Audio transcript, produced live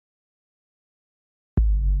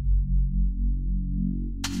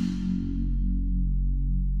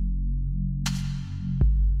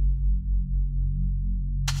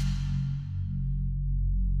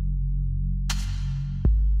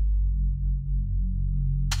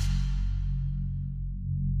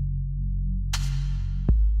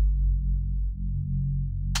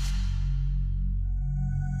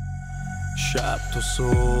شب تا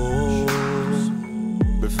صبح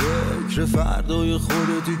به فکر فردای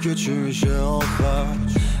خودتی که چی میشه آخر.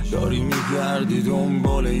 داری میگردی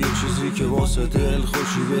دنبال یه چیزی که واسه دل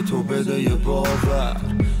خوشی به تو بده یه باور.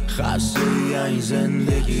 خسته ای این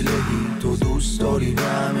زندگی لگی، تو دوست داری به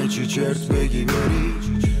همه چی چرت بگی بری،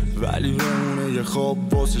 ولی بمونه یه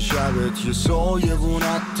خواب واسه شبت، یه سایه بون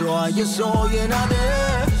حتی اگه سایه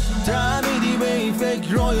نده. تعمیدی به این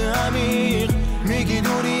فکرهای عمیق، میگی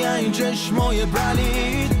دوری این چشمای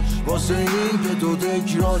پلید، واسه این که تو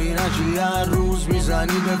تکراری نشی هر روز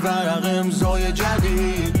میزنی به ورق امضای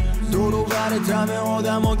جدید. دورو برت همه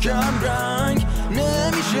آدم ها کم رنگ،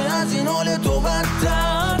 نمیشه از این حال تو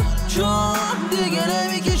بدتر، چون دیگه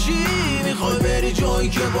نمیکشی میخوای بری جایی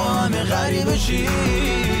که با همه غریبه شی.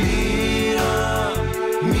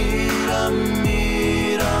 میرم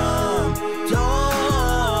تا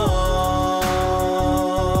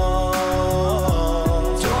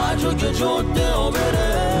هر جا که جاده ها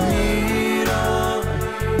بره، میرم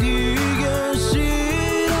دیگه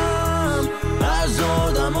سیرم از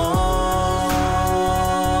آدم ها.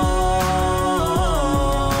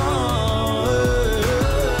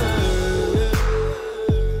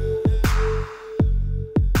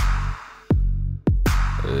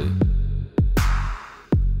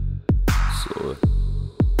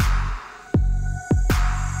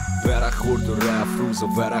 ورق خورد و رفت روز و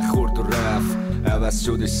ورق خورد و رفت، عوض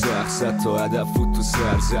شدش سخت زد تا هدف فوت تو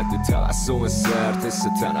سر زد تبسم سرد، حس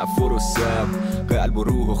تنفر و سم قلب و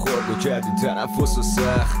روح و خورد و کردیم تنفس و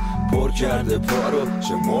سخت، پر کرده پا رو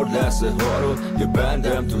شمرد لحظه ها رو، یه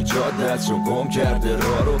بندم تو جادت چون گم کرده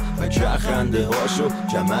راه رو، و خنده هاشو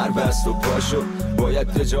کمر بست و پاشو،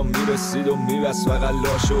 باید یه جا میرسید و میبست فقط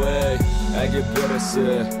لاشو. ای اگه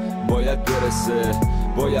برسه باید برسه،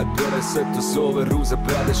 باید برسه تا صبح روز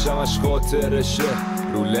بعدش همش خاطرشه،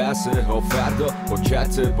 رو لحظه ها فردا با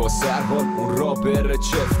کته با سرحال اون را بره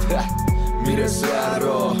چفت میرسه هر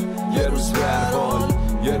راه یه روز برحال،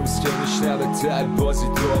 یه روز که میشنوه تل بازی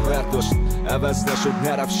داور داشت، عوض نشد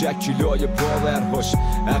نرفت شکیلای باورهاش،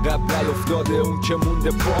 عقب نیفتاده اون که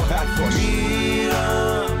مونده با حرفاش.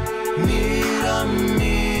 میرم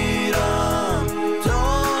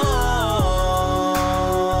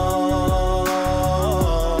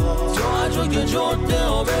که جاده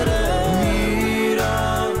ها بره،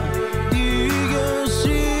 میرم دیگه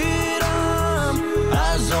سیرم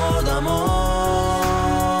از آدم ها.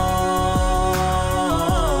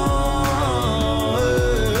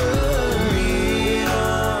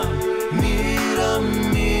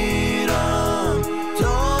 میرم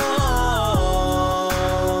تا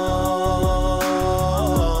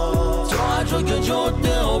هر جا که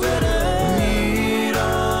جاده ها بره،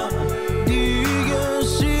 میرم دیگه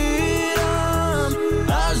سیرم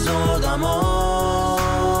از آدم ها.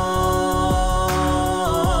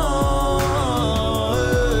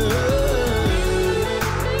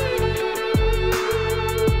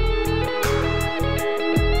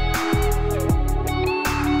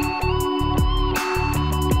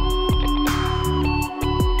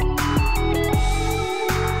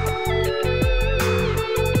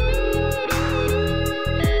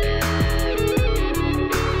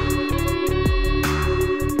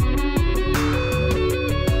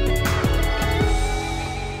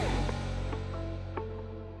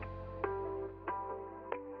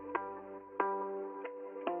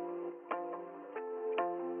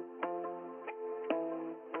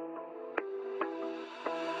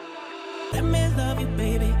 Let me love you,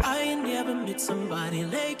 baby. I ain't never met somebody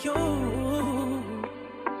like you.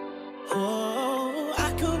 Oh, I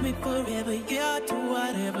could wait forever. Yeah, I'll do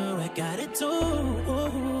whatever I gotta do.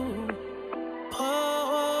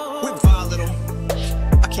 Oh, We're volatile.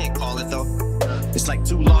 I can't call it though. It's like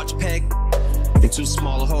too large peg and too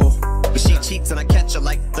small a hole. But she cheats and I catch her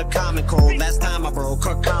like the common cold. Last time I broke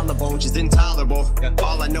her collarbone, she's intolerable.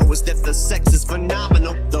 All I know is that the sex is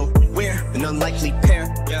phenomenal, though we're an unlikely pair,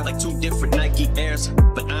 like two different Nike Airs.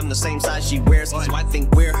 But I'm the same size she wears, so I think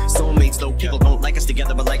we're soulmates. Though people don't like us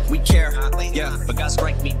together, but like we care. Yeah, but God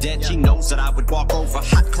strike me dead. She knows that I would walk over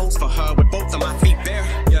hot coals for her with both of my feet bare.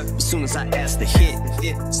 As soon as I ask to hit,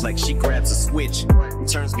 it's like she grabs a switch and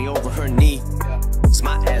turns me over her knee. So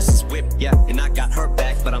my ass is whipped, yeah, and I got her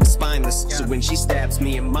back, but I'm spineless. So when she stabs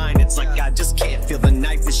me in mine, it's like I just can't feel the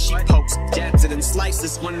knife as she pokes, jabs it and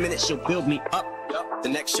slices. 1 minute she'll build me up, the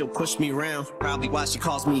next she'll push me around. Probably why she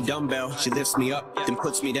calls me dumbbell. She lifts me up, then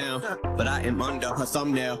puts me down, but I am under her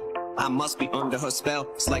thumbnail. I must be under her spell.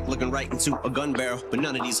 It's like looking right into a gun barrel, but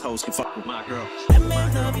none of these hoes can fuck with my girl. let me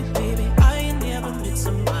love you, baby. I ain't never met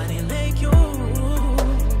somebody like you.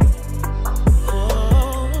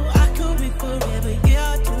 Oh, I could be forever.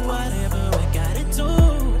 Yeah, I'll do whatever I gotta do.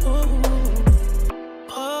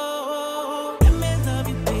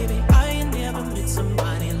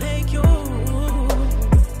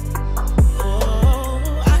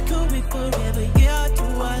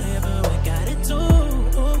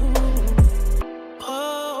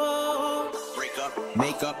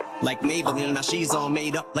 she's all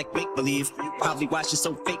made up like make-believe. Probably why she's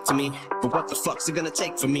so fake to me. But what the fuck's it gonna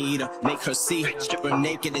take for me to make her see? Strip her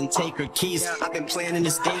naked and take her keys. I've been planning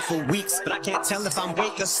this day for weeks, but I can't tell if I'm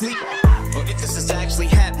awake or asleep, or if this is actually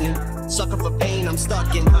happening. Sucker for pain, I'm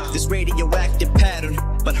stuck in this radioactive pattern.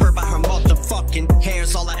 But her by her motherfucking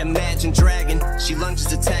hair's all I imagine dragging. She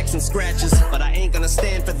lunges, attacks, and scratches, but I ain't gonna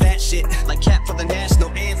stand for that shit. Like Cap for the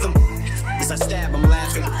national anthem. As I stab, I'm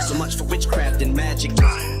laughing. So much for witchcraft and magic.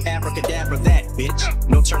 Abracadabra that bitch.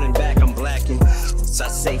 No turning back, I'm blacking. So I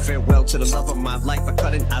say farewell to the love of my life. I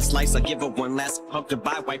cut it, I slice, I give her one last hug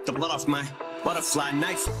goodbye. Wipe the blood off my butterfly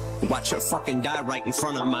knife. Watch her fucking die right in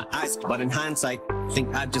front of my eyes. But in hindsight,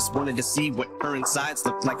 think I just wanted to see what her insides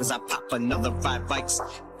look like as I pop another 5 bites.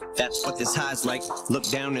 That's what this high's like. Look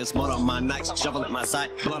down, there's mud on my nights. Shovel at my side,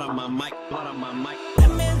 blood on my mic, blood on my mic. Let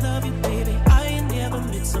me love you, baby. I ain't never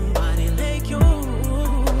met somebody like you.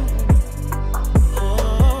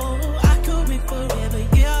 Oh, I could be forever.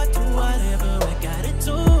 Yeah, I'll do whatever I gotta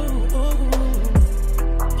do.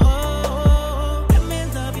 Oh, let me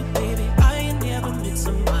love you, baby. I ain't never met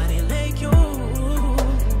somebody like you.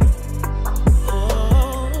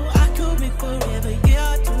 Oh, I could be forever. Yeah,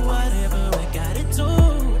 I'll do whatever I gotta do.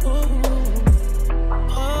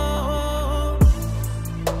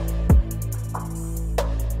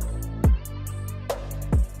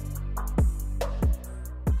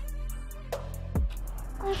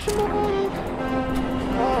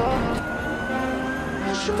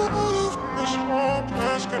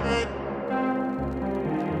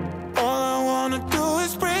 All I wanna do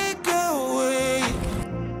is break away.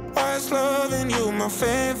 Why is loving you my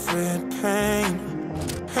favorite pain?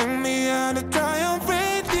 Hang me out to dry on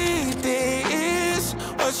rainy days.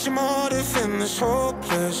 What's your motive in this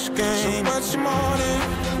hopeless game? So what's your motive?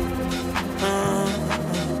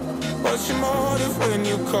 What's your motive when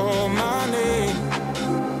you call my name?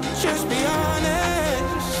 Just be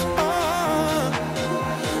honest.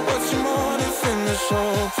 What's your motive in this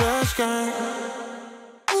hopeless game?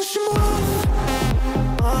 What's your motive?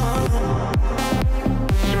 What's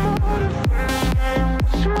your motive in this game?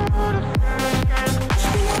 What's your motive in this game? Just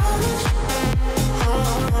be honest.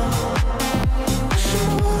 What's your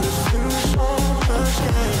motive in this hopeless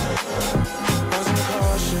game? Wasn't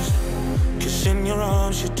cautious. Kissing your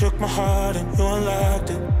arms, you took my heart and you unlocked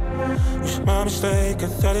it. It's my mistake, I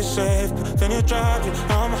thought it's safe, but then you dropped it.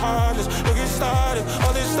 Now I'm heartless, look it started,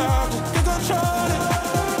 all this stopped it, you control it.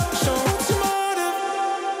 So what's your motive?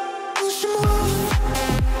 What's your motive?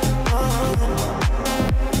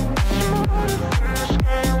 What's your motive in this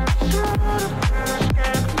game? What's your motive in this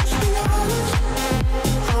game? Just be honest.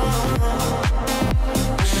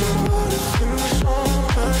 What's your motive in this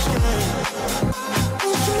hopeless game?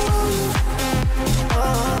 What's your motive?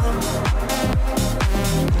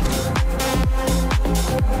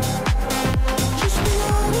 Just be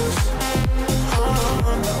honest.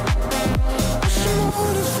 What's your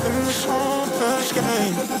motive in this hopeless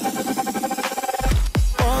game?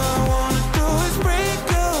 All I wanna do is break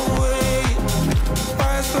away.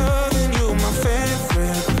 Why is loving you my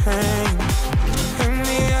favorite pain? Hang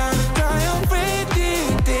me out to dry on rainy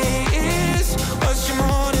days. What's your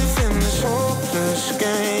motive in this hopeless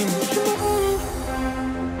game?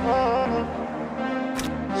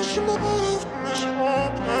 What's your motive in this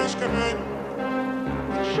hopeless game?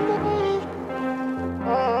 What's your motive?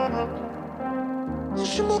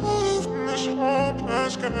 What's your motive in this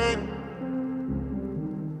hopeless game?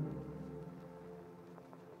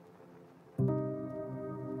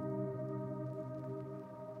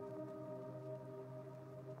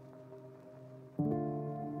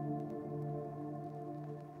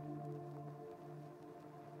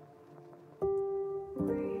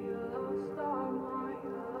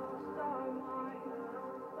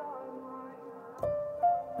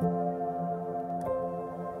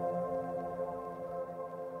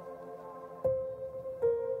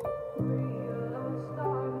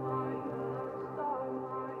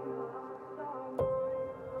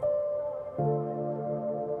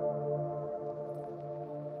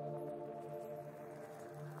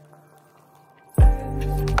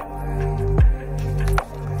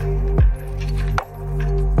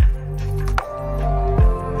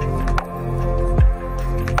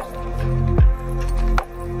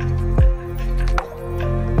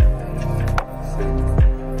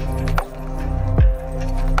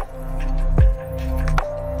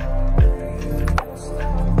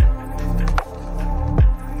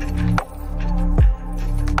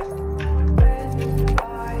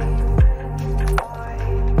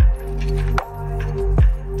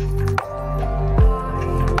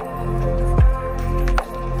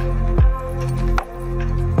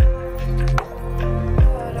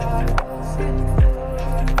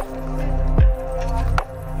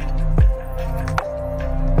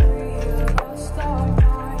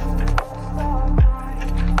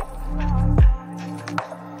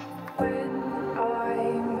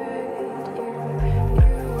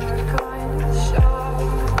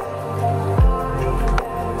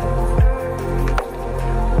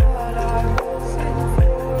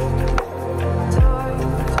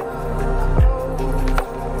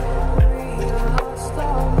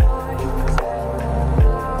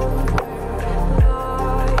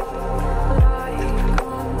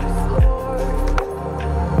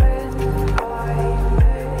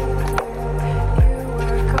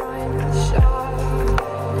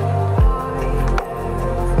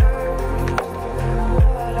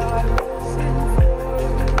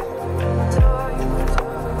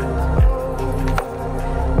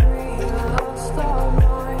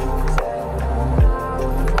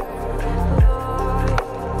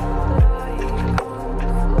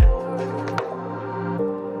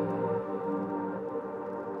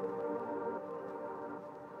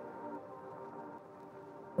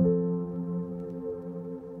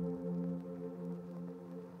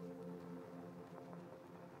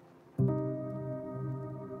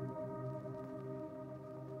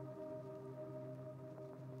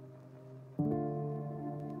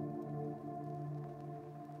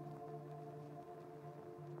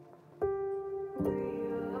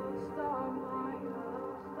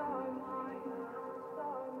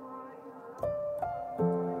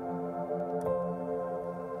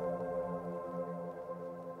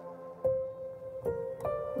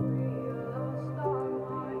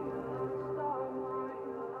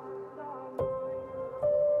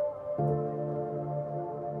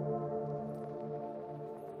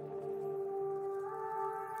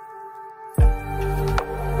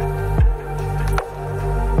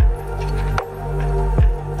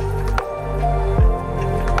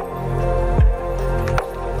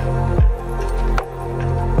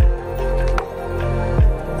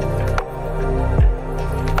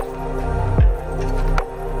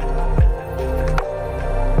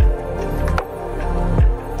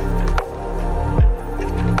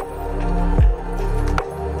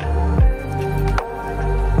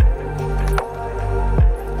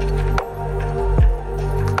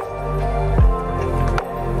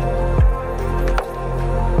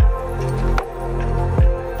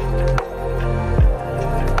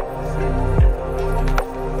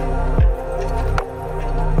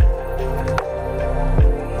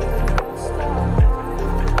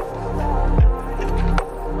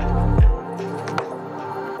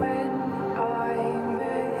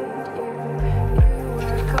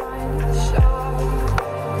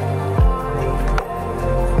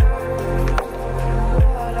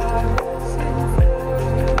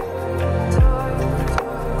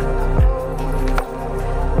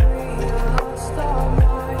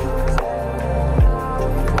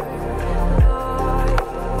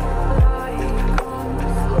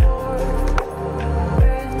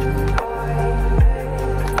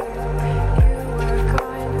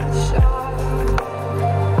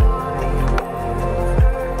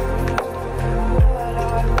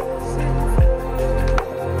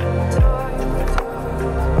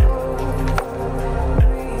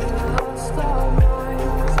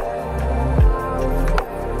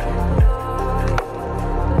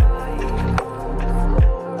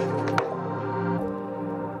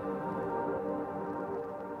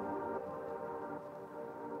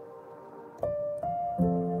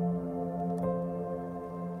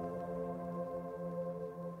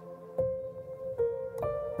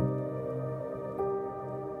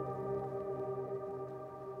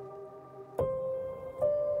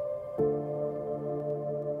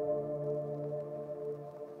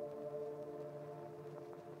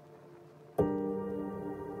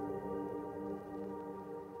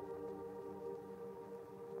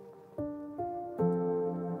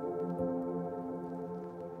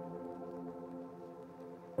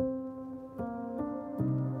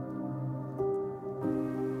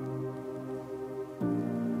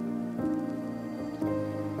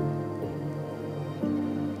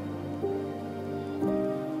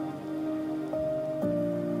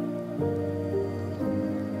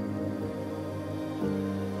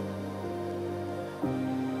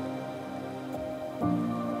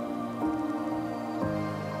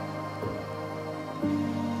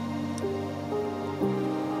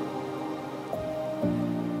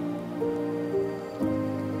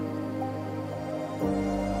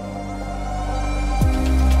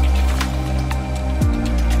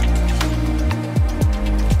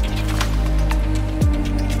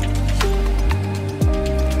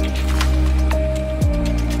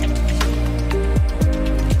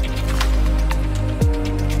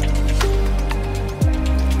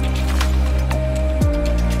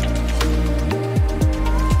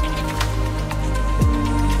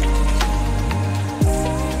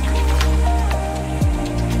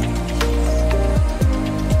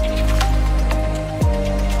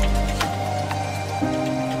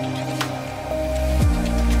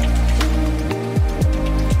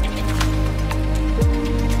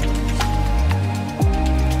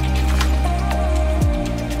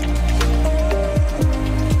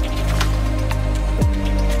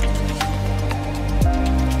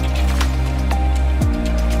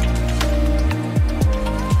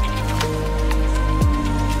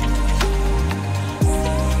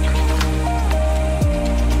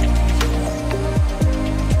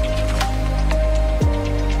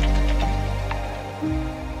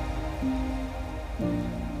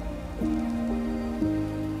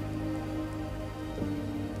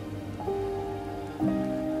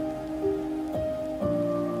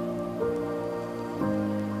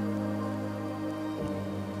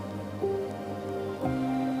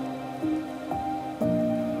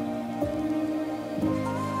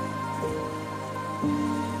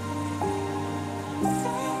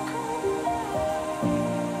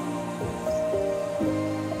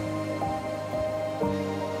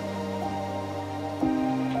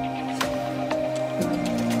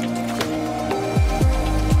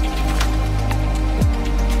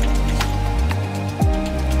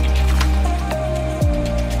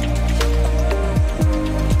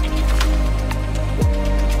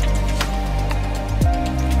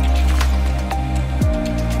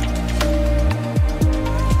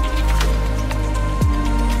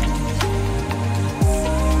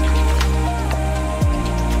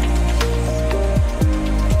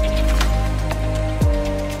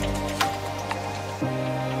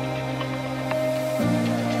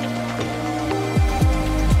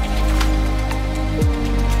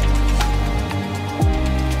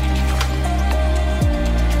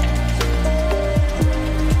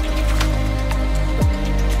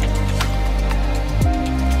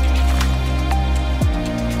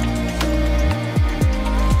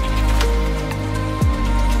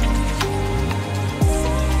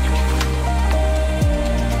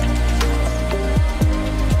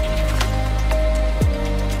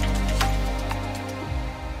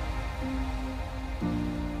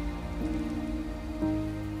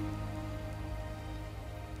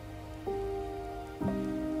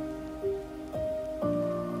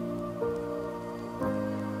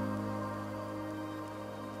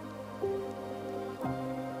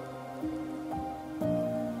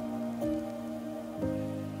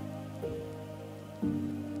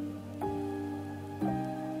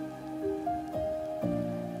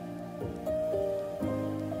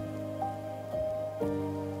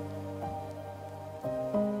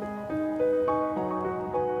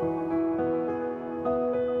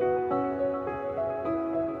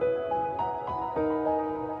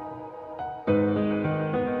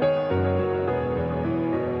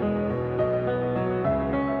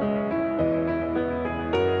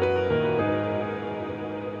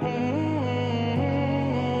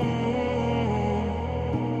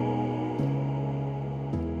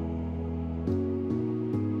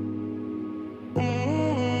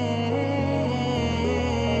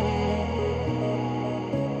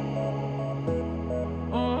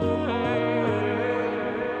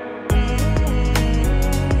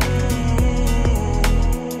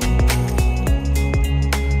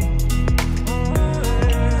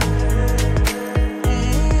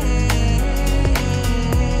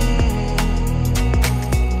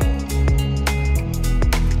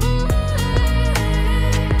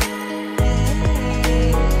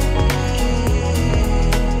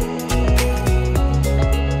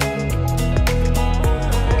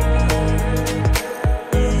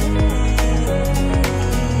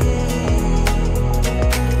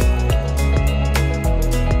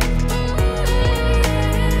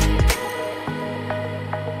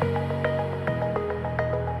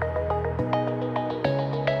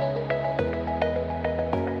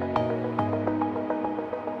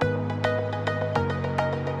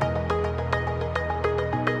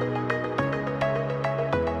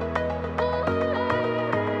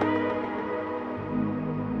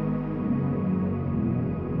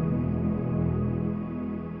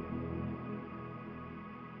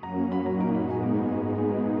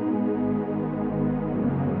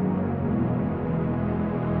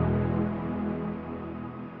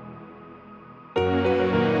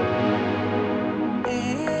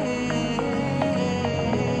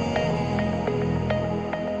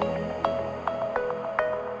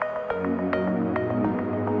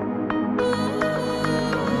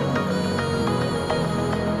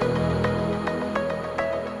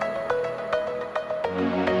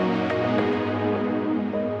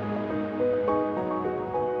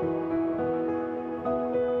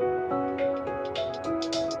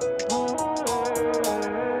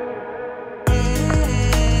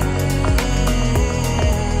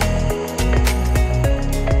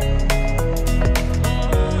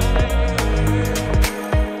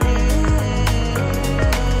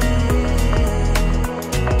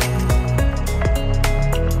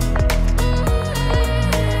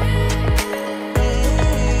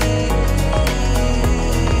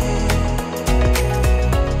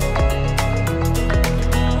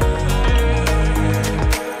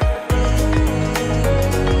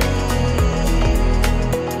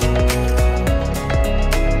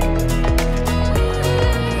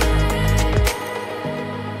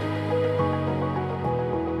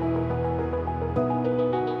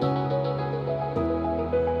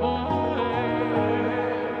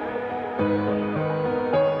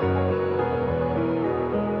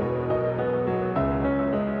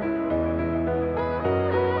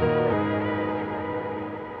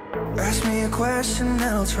 question and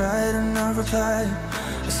I'll try to not reply.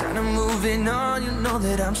 Instead of moving on, you know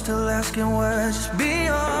that I'm still asking why. Just be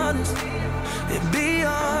honest, yeah, be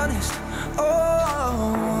honest.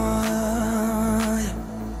 Oh, yeah.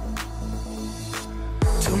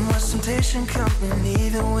 Too much temptation coming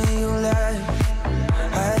even when you lie.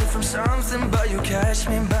 Hide it from something, but you catch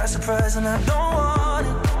me by surprise. And I don't want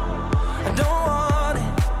it, I don't want it.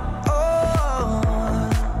 Oh,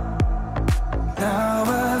 now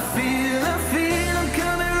I feel I'm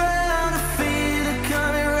coming round. I feel it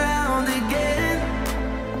coming round again.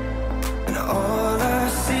 And all I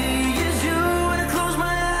see is you. When I close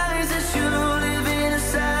my eyes, it's you living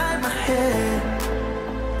inside my head.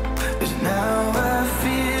 'Cause now I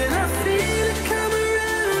feel it coming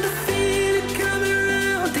round. I feel it coming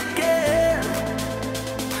round again.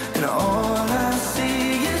 And all I see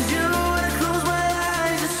is you. When I close my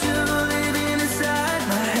eyes, it's you living inside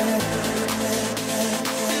my head.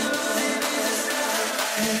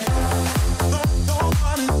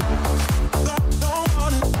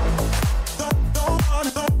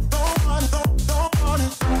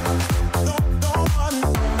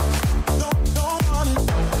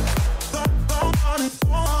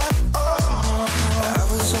 I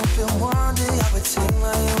was hoping one day I would take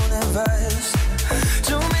my own advice.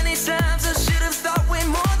 Too many times I should have thought way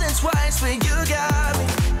more than twice. When you got me,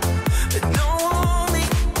 but don't hold me.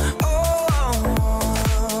 Oh,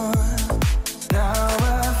 now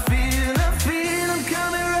I feel I'm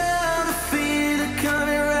coming round. I feel it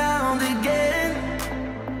coming round again.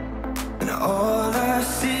 And all I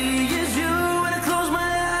see is you. When I close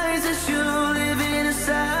my eyes, it's you living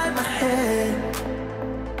inside my head.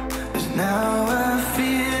 'Cause now I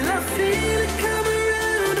feel it coming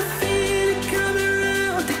round. I feel it coming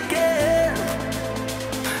round again.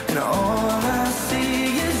 And all I see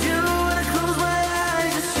is you. When I close my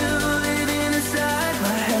eyes, it's you living inside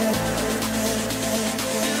my head.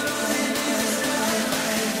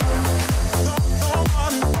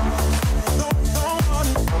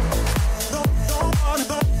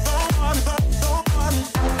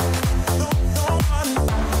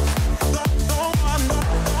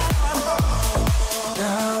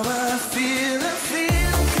 Now I feel I'm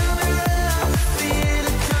coming round. I feel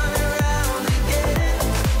it coming round again.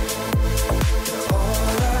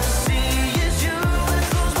 All I see is you. When I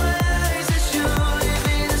close my eyes, it's you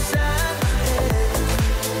living inside my head.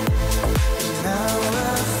 Now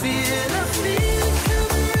I feel it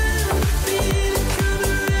coming round. I feel it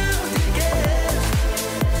coming round again.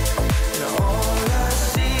 And all I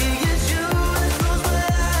see is you. When I close my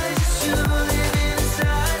eyes, it's you living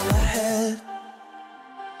inside my head.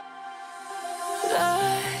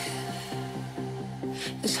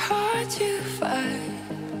 It's hard to fight.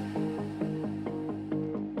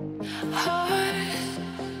 Heart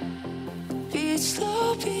beats slow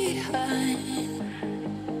behind.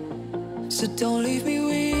 So don't leave me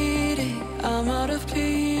waiting. I'm out of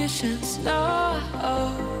patience. No,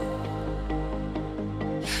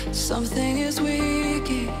 something is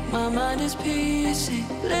waking. My mind is pacing.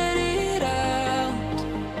 Let it out.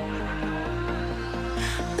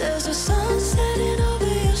 There's a sun setting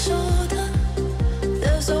over your shoulder.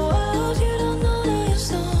 There's a world you don't know that you're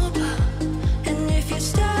sober. And if you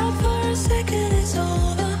stop for a second, it's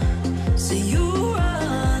over. So you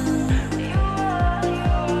run.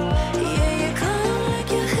 Yeah, you come like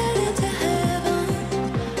you're headed to heaven.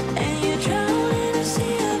 And you drown in a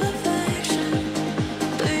sea of affection.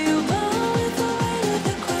 But you bow with the weight of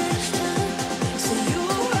the question. So you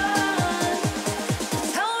run.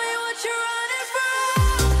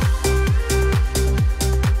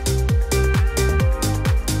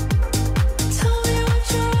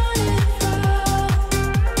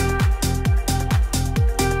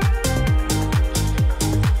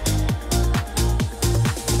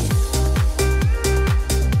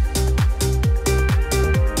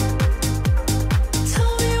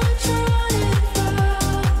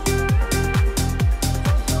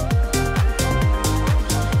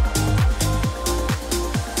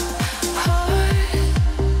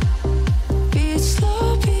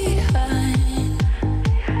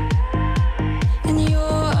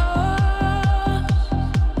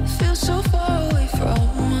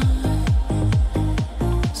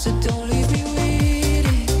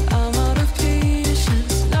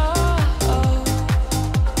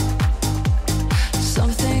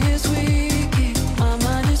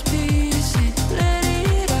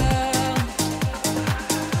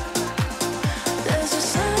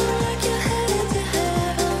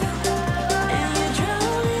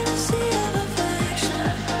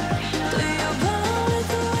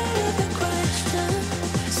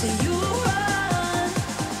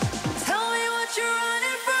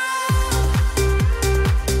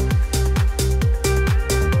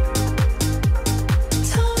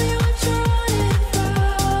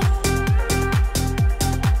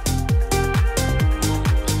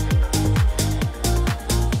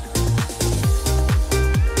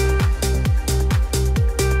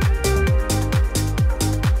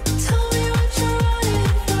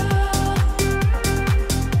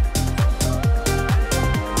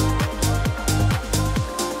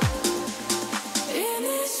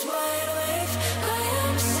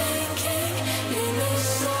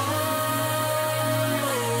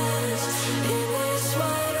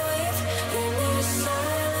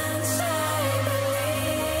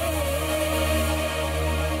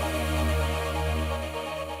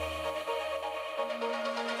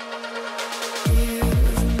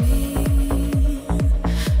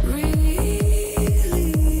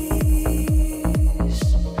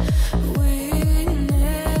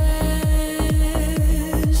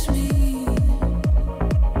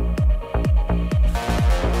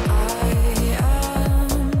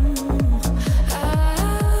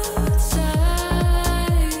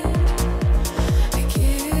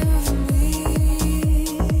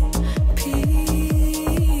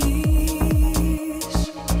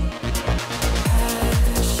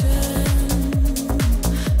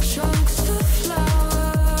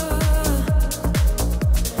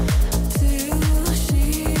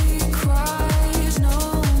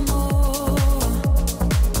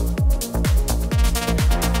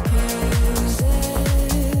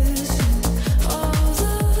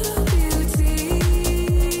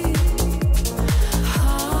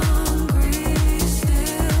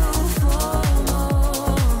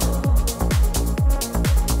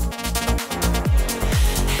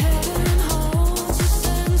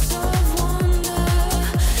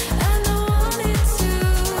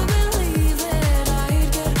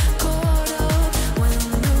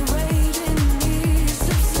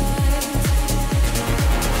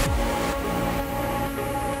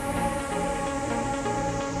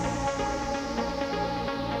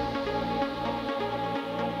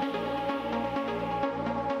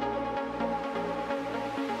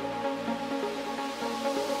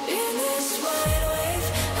 wide wave,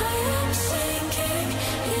 I am sinking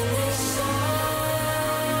in this silence.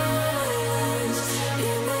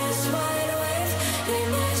 In this wide wave, in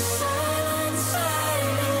this silence, I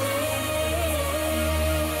believe.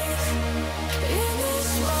 In this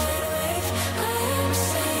wide wave, I am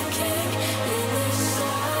sinking in this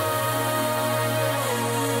silence.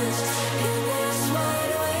 In this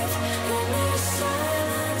wide wave, in this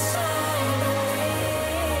silence, I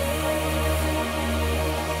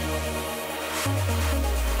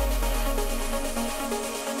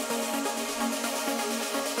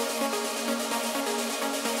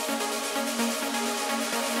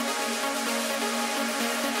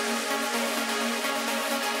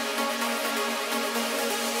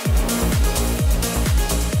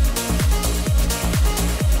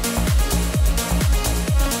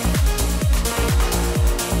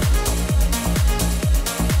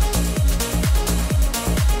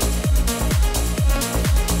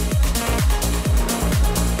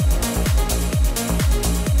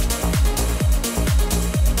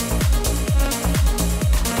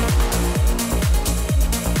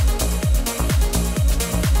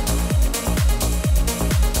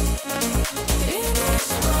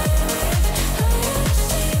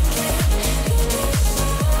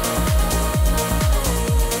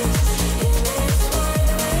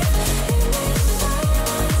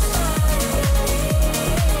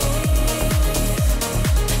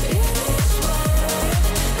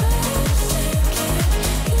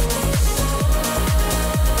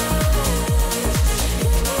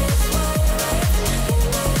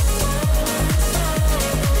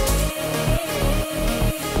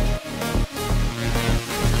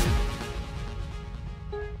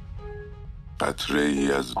قطره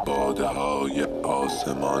ای از باده های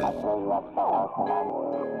آسمان.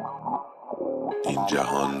 این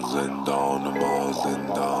جهان زندان ما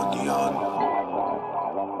زندانیان.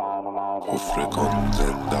 حفره کن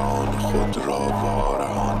زندان خود را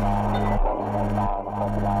وارهان.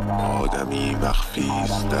 آدمی مخفی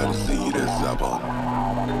است در زیر زبان.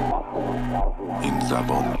 این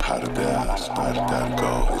زبان پرده است بر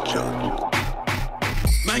درگاه جان.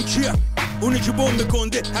 من کیم؟ اونی که بمب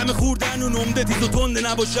کنده همه خوردن و نمده تیز و تنده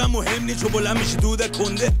نباشم مهم نی چو بلند میشه دودک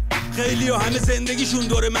کنده. خیلی ها همه زندگیشون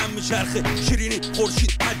دور من میچرخه. شیرینی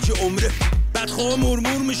خورشید حج عمره. بدخواه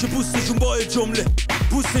مرمور میشه پوستشون با جمله.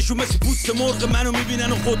 پوستشون مثل پوست مرغ منو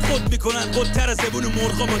میبینن و خود میکنن. خودتر از زبون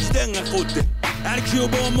مرغا ماجید انقدر خوده. هر کیو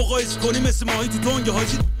با هم مقایس کنی مثل ماهی تو تنگ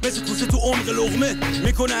حاجی. مثل کوسه تو عمق لقمه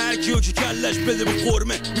میکنه هر کیو که کلش بده به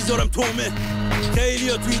قرمه. میذارم تومه. خیلی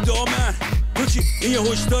ها توی دامن تو چی؟ این یه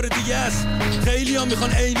هشدار دیگه است. خیلی ها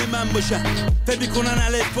میخوان عین من باشن. فکر میکنن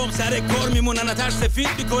الفبام سر کار میمونن. اتر سفید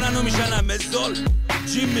میکنن و میشن هم مثال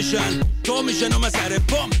جیم میشن تا میشن و سر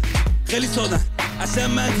پام. خیلی سادن. اصلا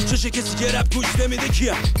من تو چشه کسی که رپ گوش نمیده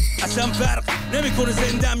کیم؟ اصلا فرق نمیکنه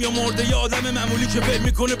زندم یا مرده. یا آدم معمولی که فکر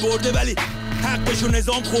میکنه برده ولی حقشو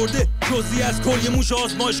نظام خورده. جزئی از کل یه موش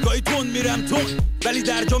آزمایشگاهی تون میرم تون. ولی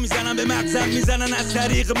درجا میزنم به مغزم میزنن از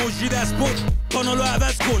طریق مجری دست بود. کانالو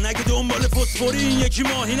عوض کن اگه دنبال فسفوری. این یکی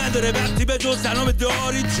ماهی نداره وقتی به جز سلام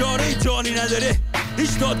داری چاره جانی نداره.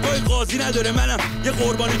 هیچ دادگاه قاضی نداره. منم یه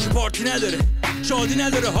قربانی که پارتی نداره. شادی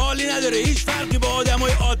نداره حالی نداره. هیچ فرقی با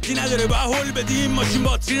آدمای عادی نداره. با هول بدیم ماشین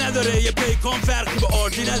باتری نداره. یه پیکان فرقی با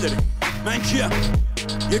آردی نداره. من کیم؟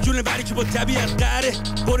 یه جونه بری که با طبیعت قهره.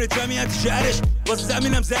 پر جمعیت شهرش واسه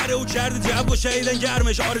زمینم زهره و کرده جو و شهیدن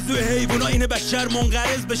گرمش. آرزوی حیوونا اینه بشر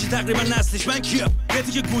منقرض بشه تقریبا نسلش. من کیم؟ یه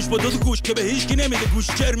دیگه گوش با دو گوش که به هیچکی نمیده گوش.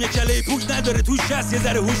 کرم یه کله پوش نداره توش هست. یه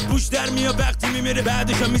ذره هوش پوش در میاد وقتی میمیره.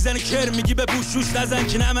 بعدش هم میزنه کرم میگی به پوش شوش نزن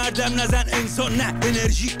که نه مردم نزن انسان نه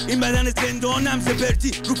انرژی. این بدن زندانم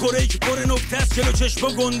سپرتی رو کره‌ای که پر نکته است. جلو چشما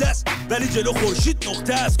گنده است ولی جلو خورشید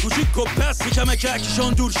نقطه است. کوچیک کپس یکم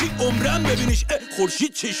کهکشان دورشی عمرم ببینیش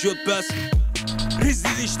خورشید چی شد بس. ریز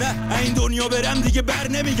دیدیش نه این دنیا برم دیگه بر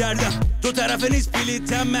نمیگردم. دو طرفه نیست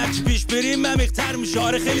بلیتم مرچ پیش بریم ممیختر میشه.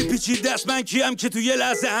 آره خیلی پیچیده است. من کیم که تو یه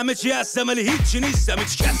لحظه همه چی هستم ولی هیچی نیستم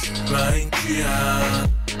هیچ کس. من کیم؟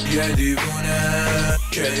 یه دیوونه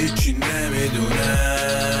که هیچی نمیدونه.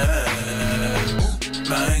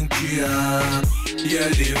 من کیم؟ یه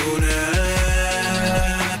دیوونه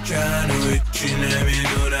که هنو هیچی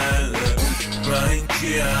نمیدونه. من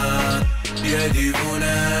کیم؟ یه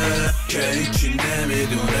دیوونه که هیچی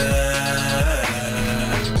نمیدونه.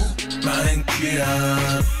 من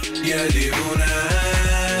کیم؟ یه دیوونه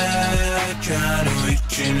که هنو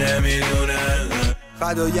هیچی نمیدونه.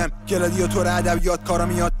 فدایم گلادیاتور ادبیات کارا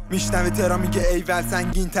میاد میشنوه ترا میگه ایول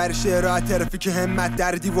سنگین تر شعرها طرفی که همت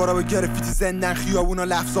در دیوارا به گرفیتی زندن. خیابونا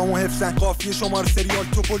لفظامو حفظن قافیه شمار سریال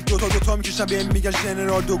توپل دوتا میکشن بهم میگن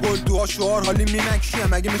ژنرال دوگل. دوها شعار حالی میمن کیم؟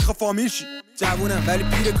 مگه میخوا فامیل شی؟ جوونم ولی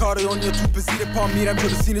پیر کار دنیا توپ زیر پا میرم جلو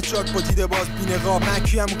سینه چاک با دیده باز بینقاب. من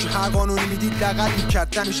کیم اون که هر قانونی میدید لغت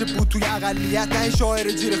میکرد همیشه بود توی اقلیت، نه این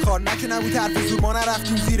شاعر جیر خار، نه که نبود حرف زور ما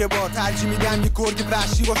نرفتیم زیر بار. ترجیح میدم یه گرگ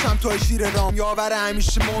وحشی باشم تا شیر رام، یاور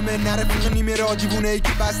همیشه مومن نرفیق نیمه را، دیوونه ای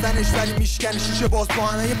که بستنش ولی میشکنه شیشه باز با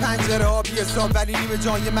همه پنجره ها بی حساب ولی نیمه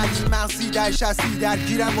جان یه مریض مغزی در شستی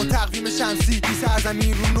درگیرم با تقویم شمسی. بی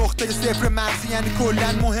سرزمین رو نقطه صفر مرزی، یعنی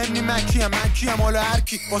کلا مهم نی من کیم حالا هر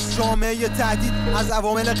کی واسه جامعه تهدید از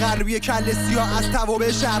عوامل غربی کل سیاه از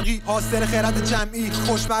توابع شرقی، حاصل خیرات جمعی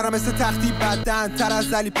خوشمرا مثل تختی بدن تر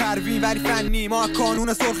از علی پروین ولی فنی. ما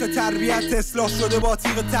قانون سرخ تربیت اصلاح شده با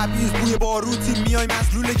تیغ تبعیض، بوی باروتی میای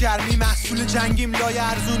مسلول گرمی، محصول جنگیم لای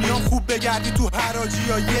ارزونیان خوب بگردی تو حراجی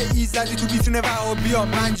یا یه ایزدی تو ویترین وهابیا.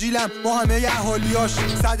 منجیلم با همه اهالیاش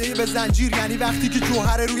صدای به زنجیر، یعنی وقتی که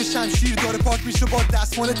جوهر روی شمشیر داره پاک میشه با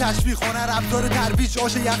دستمال تشویق، هنر ابزار ترویج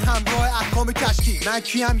آش یخ همراه احکام کشکی. من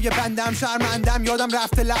کیم یه بندم شرمندم یادم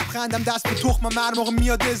رفته لبخندم دست به تخم مرموق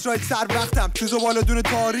میاد اسرائیل سر وقتم تو زبالدون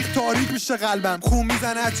تاریک میشه قلبم، خون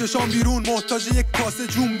میزنه از چشام بیرون محتاج یک کاسه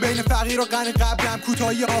جون بین فقیر و غنی قبلم،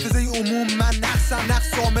 کوتاهی حافظه عموم من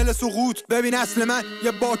نقص عامل سقوط. ببین اصل من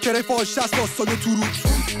یه باکره فاحشه است واسطه تو روت.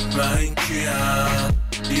 من کیم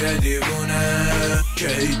یه دیوونه که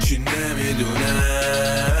هیچی نمیدونه،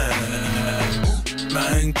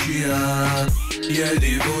 من کیم یه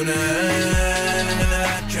دیوونه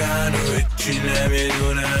که هنو هیچی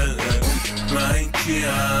نمیدونه، من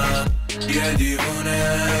کیم یه دیوونه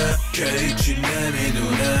که هیچی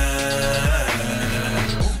نمیدونه،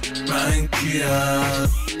 من کیم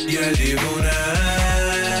یه دیوونه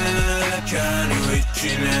که هنو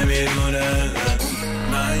هیچی نمیدونه،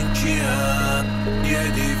 من کیم یه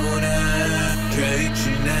دیوونه که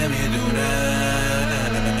هیچی نمیدونه،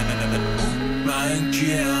 من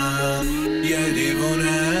کیم یه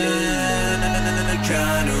دیوونه که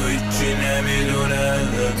هنو هیچی نمیدونه.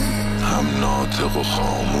 هم ناطق و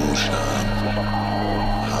خاموشم،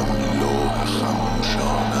 هم لوح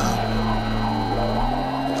خموشانم،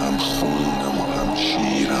 هم خونم و هم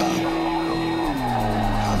شیرم،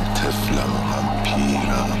 هم طفلم و هم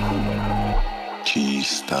پیرم.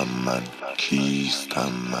 کیستم من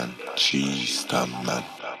چیستم من.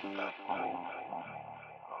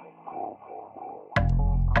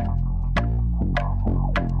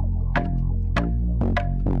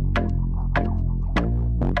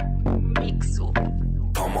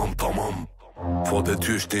 Tamam, vor der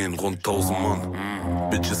Tür stehen rund 1000 Mann.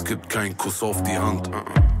 Bitches gibt kein Kuss auf die Hand,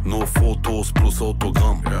 nur Fotos plus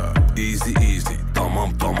Autogramm. Easy, tamam.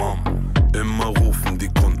 Immer rufen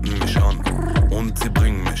die Kunden mich an und sie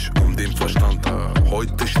bringen mich um den Verstand.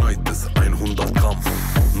 Heute schneit es 100 Gramm,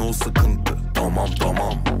 nur Sekunde,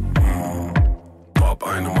 tamam. Pop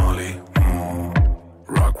eine Mali,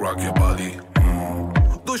 rock your body.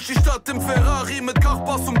 Durch die Stadt im Ferrari mit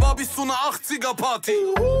Kachbass und Barbies zu einer 80er Party.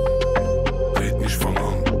 Red nicht von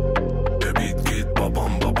an, der Beat geht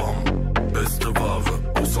babam. Beste Ware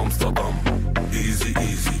aus Amsterdam. Easy,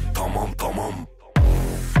 tamam.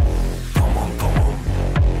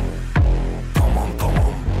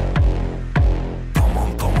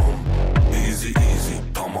 Easy,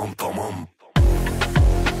 tamam.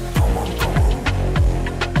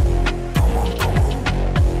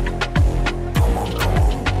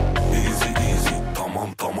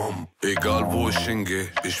 Egal wo ich hingehe,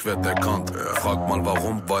 ich werd erkannt. Frag mal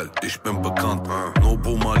warum, weil ich bin bekannt.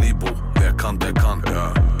 Nobu Malibu, wer kann, der kann.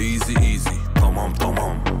 Easy, tamam.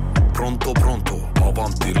 Pronto,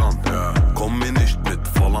 avanti Land. Komm mir nicht mit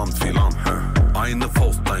Volland filan. Eine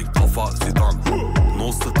Faust, dein Koffer, sie dann. No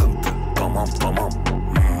Sekunde, tamam.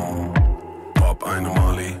 Pop eine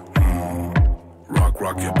Mali,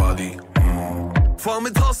 rock your body. Fahr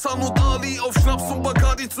mit Hassan und Ali auf Schnaps und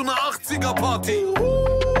Bacardi zu einer 80er Party.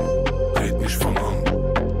 Red nicht von an,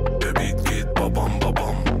 der Beat geht babam.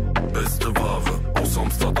 Beste Ware aus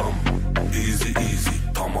Amsterdam. Easy,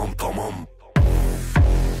 tamam.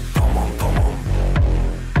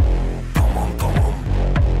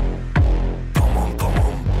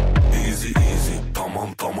 Easy,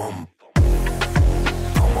 tamam.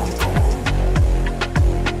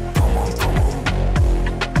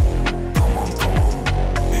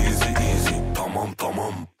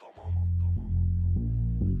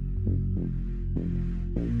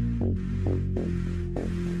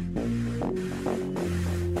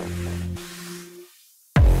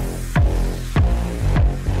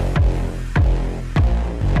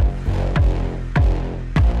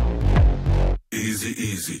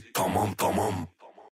 Easy, tamam.